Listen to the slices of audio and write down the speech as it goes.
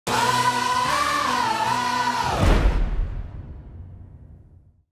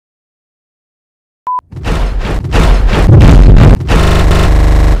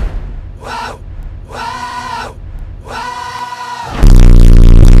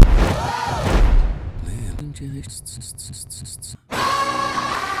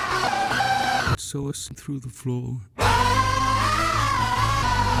TheSos through the floor.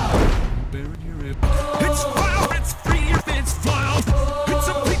 Bury your rib. It's wild, it's free, it's wild. It's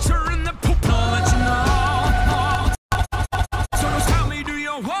a picture in the poop. I'll let you know. So just tell me, do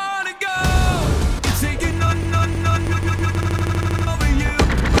you wanna go? It's taking over you,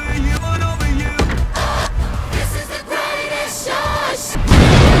 over you. This is the greatest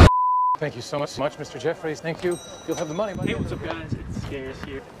Shoshman. Thank you so much, Mr. Jeffries. Thank you. You'll have the money. Hey, what's up, guys? It's Scares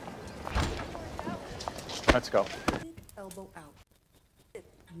here. Let's go. Elbow out. It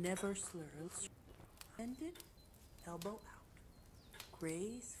never slurs. Bended, elbow out.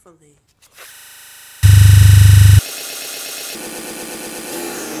 Gracefully.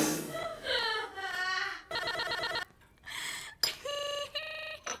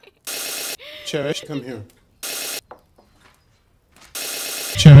 Cherish, come here.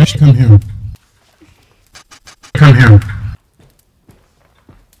 Cherish, come here. Come here.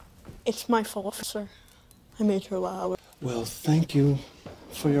 It's my fault, sir. I made her loud. Well, thank you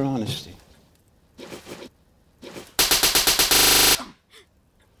for your honesty.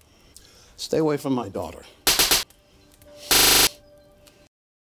 Stay away from my daughter.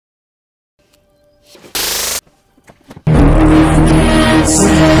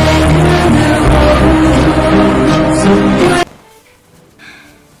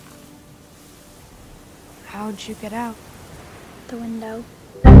 How'd you get out? The window.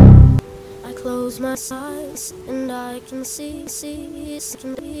 I close my eyes and I can see.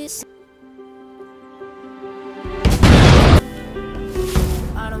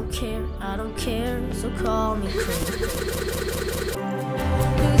 I don't care, so call me crazy.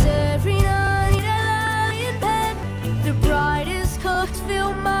 'Cause every night I lie in bed, the brightest cooks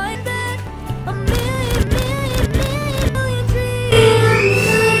fill my bed. A million dreams.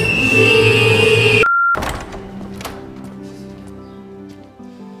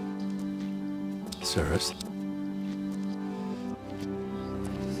 Sirs.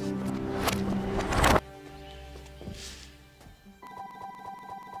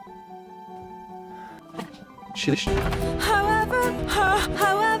 Shish. However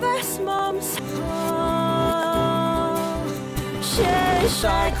small, shish,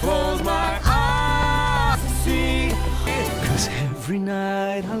 I close my eyes to see. 'Cause every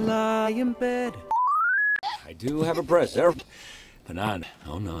night I lie in bed. I do have a breast there, but not.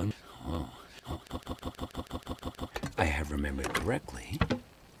 Oh no. Oh. I have remembered correctly.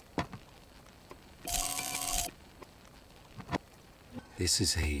 This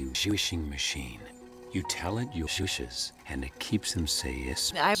is a shushing machine. You tell it your shushes, and it keeps them say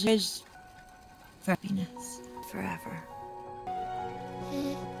yes. I wish for happiness forever.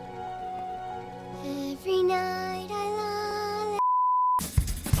 Every night I lie.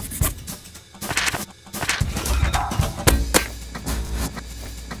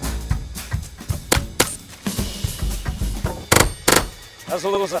 That's a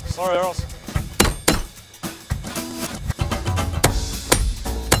little. Sorry, Earls.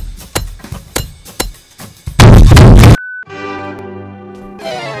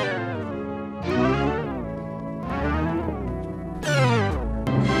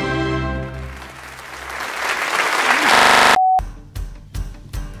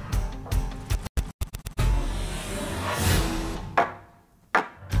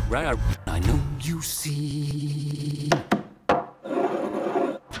 Right, I know you see.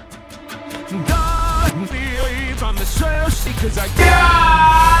 Don't believe I'm the thirsty, 'cause I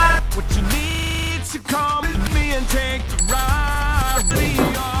got what you need to come with me and take the ride. We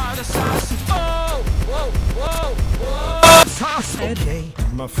are the sauce. Oh, whoa, whoa, whoa. Sauce. Hey,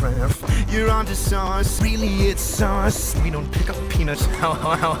 my friend, you're on TheSos. Really, it's sauce. We don't pick up peanuts. Don't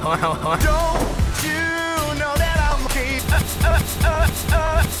you know that I'm okay?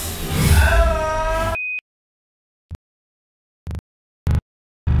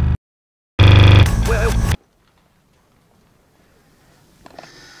 Well.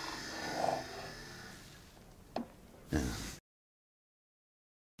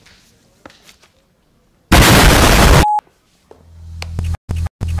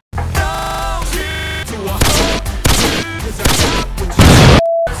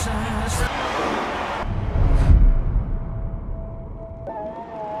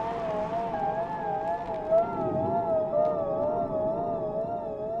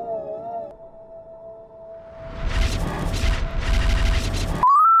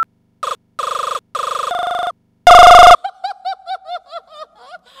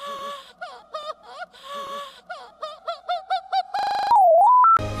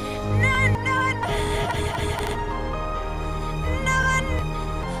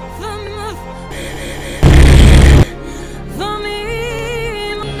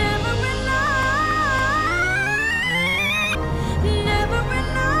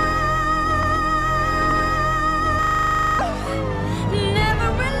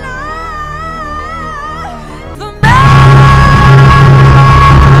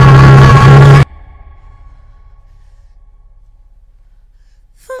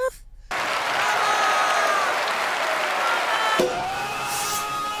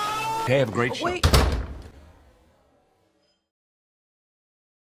 Hey, have a great show. Wait.